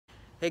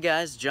Hey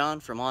guys, John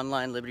from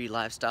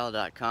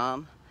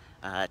OnlineLibertyLifestyle.com.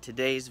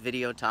 Today's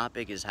video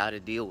topic is how to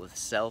deal with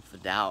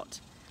self-doubt.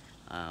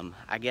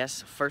 I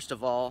guess first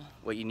of all,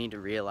 what you need to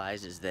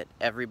realize is that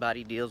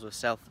everybody deals with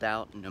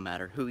self-doubt, no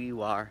matter who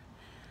you are.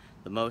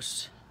 The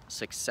most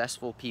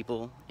successful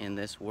people in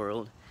this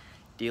world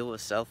deal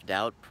with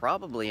self-doubt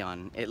probably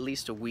on at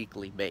least a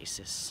weekly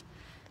basis.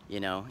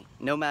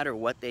 No matter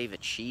what they've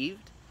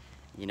achieved,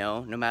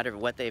 no matter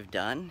what they've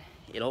done,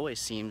 it always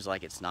seems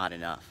like it's not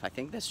enough. I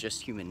think that's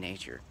just human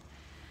nature.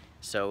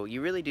 So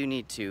you really do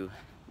need to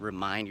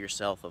remind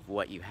yourself of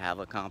what you have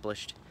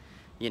accomplished,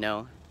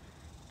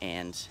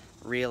 and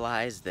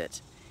realize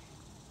that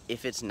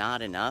if it's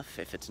not enough,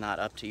 if it's not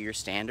up to your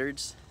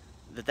standards,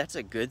 that's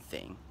a good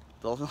thing.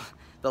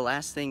 The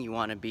last thing you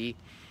want to be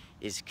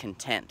is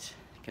content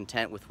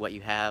with what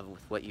you have,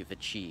 with what you've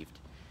achieved,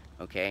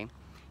 okay?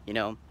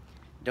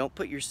 Don't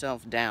put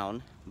yourself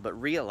down, but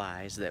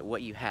realize that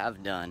what you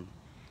have done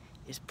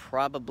is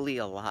probably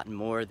a lot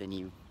more than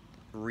you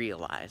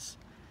realize.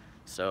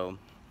 So,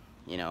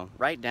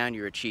 write down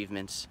your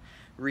achievements,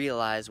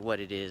 realize what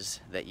it is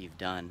that you've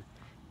done,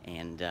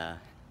 and,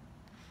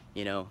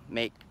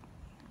 make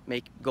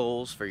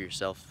goals for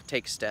yourself,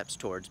 take steps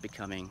towards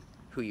becoming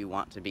who you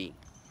want to be.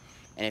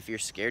 And if you're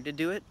scared to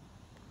do it,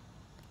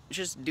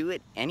 just do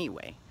it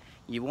anyway.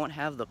 You won't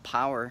have the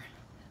power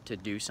to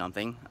do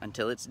something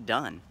until it's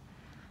done,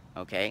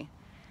 okay?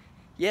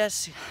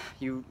 Yes,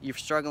 you're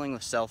struggling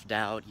with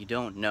self-doubt. You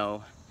don't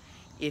know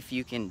if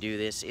you can do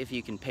this, if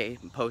you can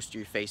post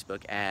your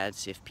Facebook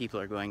ads, if people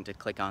are going to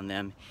click on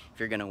them, if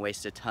you're going to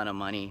waste a ton of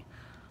money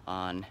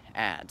on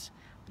ads.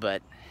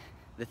 But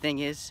the thing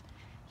is,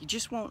 you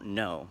just won't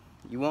know.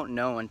 You won't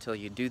know until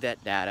you do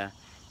that data,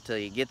 until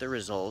you get the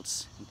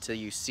results, until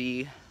you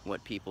see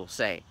what people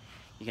say.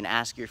 You can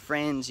ask your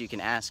friends, you can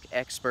ask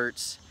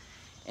experts,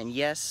 and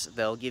yes,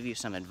 they'll give you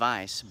some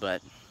advice,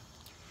 but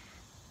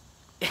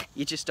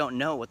you just don't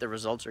know what the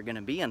results are going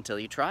to be until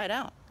you try it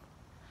out.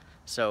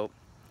 So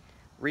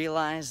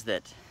realize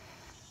that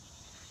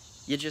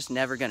you're just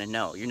never going to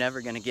know. You're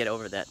never going to get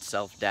over that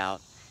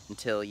self-doubt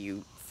until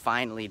you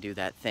finally do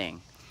that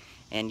thing.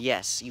 And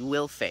yes, you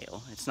will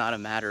fail. It's not a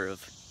matter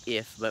of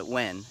if, but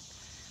when.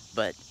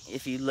 But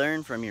if you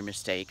learn from your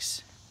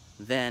mistakes,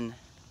 then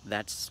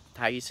that's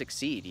how you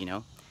succeed,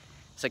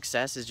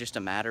 Success is just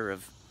a matter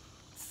of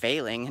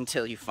failing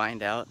until you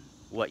find out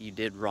what you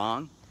did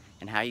wrong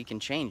and how you can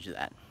change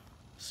that.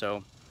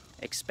 So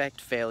expect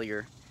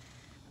failure,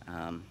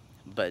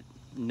 but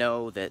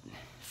know that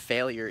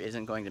failure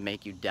isn't going to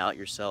make you doubt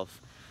yourself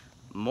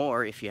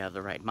more if you have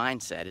the right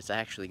mindset. It's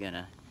actually going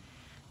to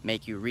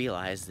make you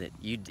realize that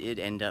you did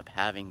end up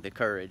having the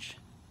courage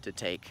to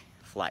take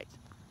flight.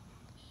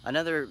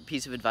 Another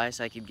piece of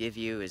advice I could give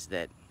you is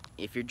that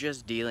if you're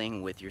just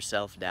dealing with your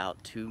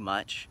self-doubt too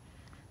much,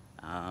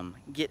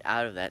 get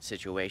out of that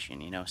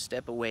situation.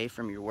 Step away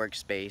from your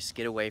workspace,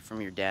 get away from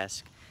your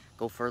desk,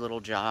 go for a little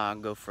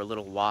jog, go for a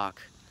little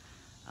walk.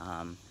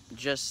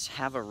 Just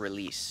have a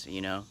release,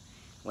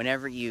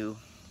 Whenever you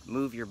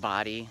move your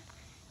body,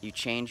 you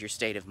change your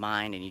state of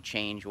mind and you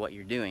change what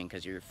you're doing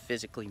because you're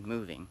physically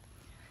moving.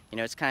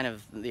 It's kind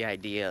of the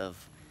idea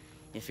of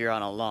if you're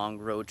on a long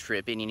road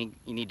trip and you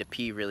need to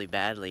pee really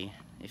badly,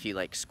 if you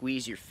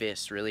squeeze your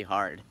fist really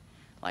hard,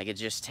 it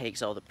just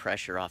takes all the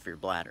pressure off your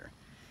bladder.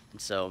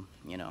 And so,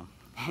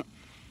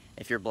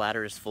 if your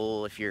bladder is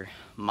full, if your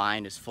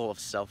mind is full of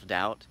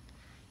self-doubt,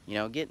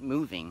 get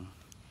moving.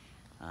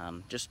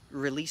 Just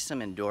release some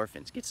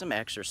endorphins, get some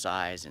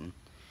exercise,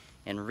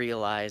 and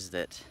realize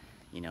that,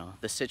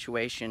 the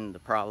situation, the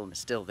problem is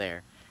still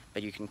there,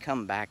 but you can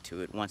come back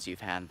to it once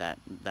you've had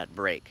that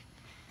break.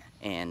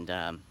 And,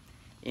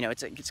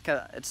 it's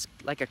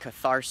like a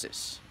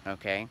catharsis,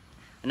 okay?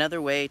 Another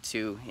way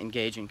to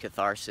engage in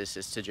catharsis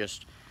is to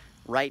just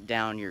write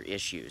down your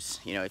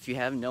issues. If you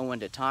have no one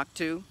to talk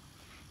to,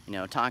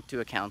 talk to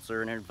a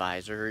counselor, an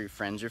advisor, or your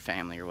friends or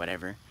family or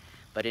whatever.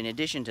 But in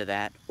addition to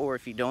that, or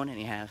if you don't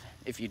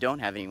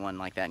have anyone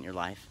like that in your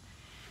life,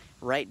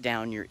 write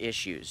down your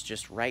issues.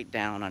 Just write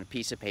down on a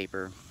piece of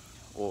paper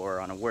or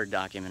on a Word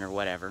document or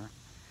whatever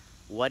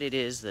what it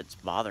is that's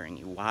bothering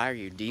you. Why are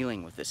you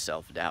dealing with this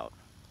self-doubt?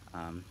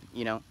 Kind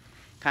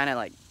of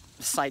like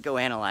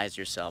psychoanalyze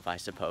yourself, I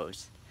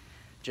suppose.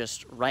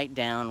 Just write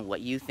down what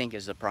you think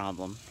is the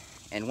problem.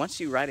 And once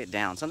you write it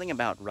down, something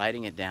about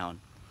writing it down,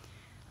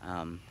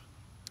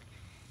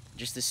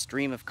 just this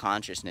stream of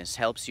consciousness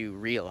helps you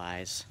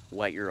realize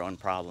what your own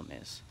problem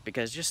is.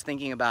 Because just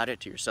thinking about it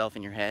to yourself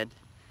in your head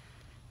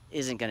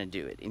isn't going to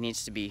do it. It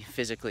needs to be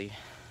physically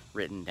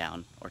written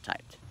down or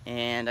typed.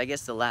 And I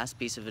guess the last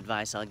piece of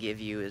advice I'll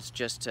give you is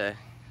just to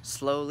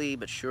slowly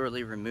but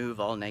surely remove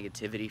all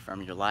negativity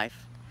from your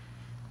life.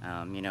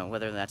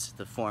 Whether that's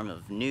the form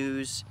of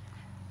news,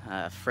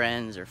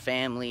 friends or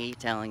family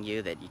telling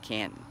you that you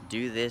can't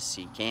do this,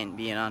 you can't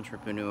be an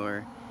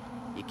entrepreneur,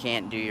 you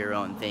can't do your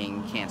own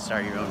thing, you can't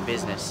start your own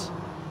business.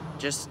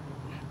 Just,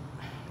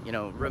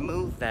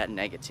 remove that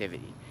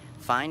negativity.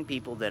 Find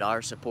people that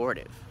are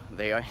supportive.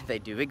 They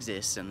do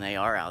exist and they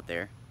are out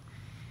there.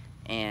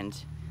 And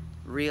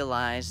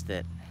realize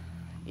that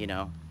You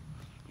know,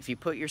 if you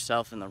put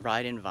yourself in the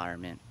right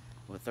environment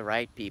with the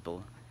right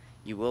people,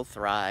 you will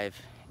thrive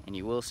and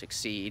you will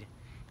succeed,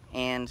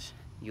 and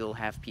you'll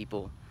have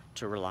people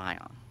to rely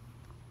on.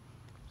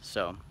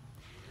 So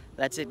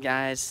that's it,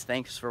 guys.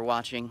 Thanks for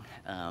watching.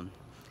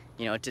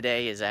 You know,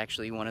 today is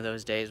actually one of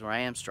those days where I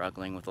am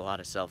struggling with a lot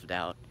of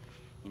self-doubt.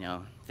 You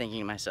know, thinking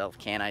to myself,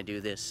 can I do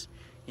this?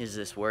 Is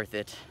this worth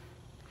it?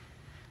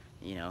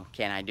 You know,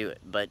 can I do it?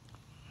 But,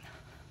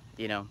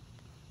 you know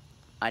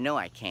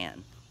I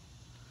can.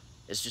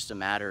 It's just a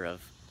matter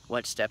of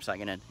what steps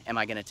am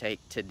I gonna take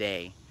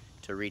today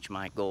to reach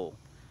my goal,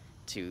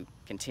 to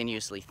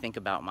continuously think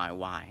about my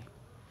why.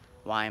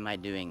 Why am I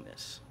doing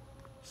this?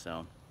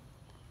 So,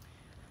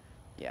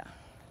 yeah,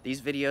 these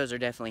videos are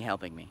definitely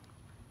helping me.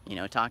 You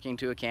know, talking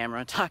to a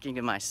camera, talking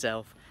to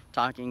myself,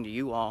 talking to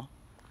you all.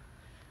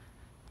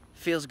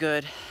 Feels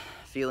good,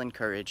 feel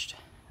encouraged,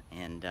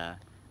 and I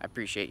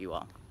appreciate you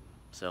all.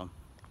 So,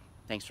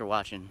 thanks for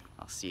watching.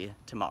 I'll see you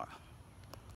tomorrow.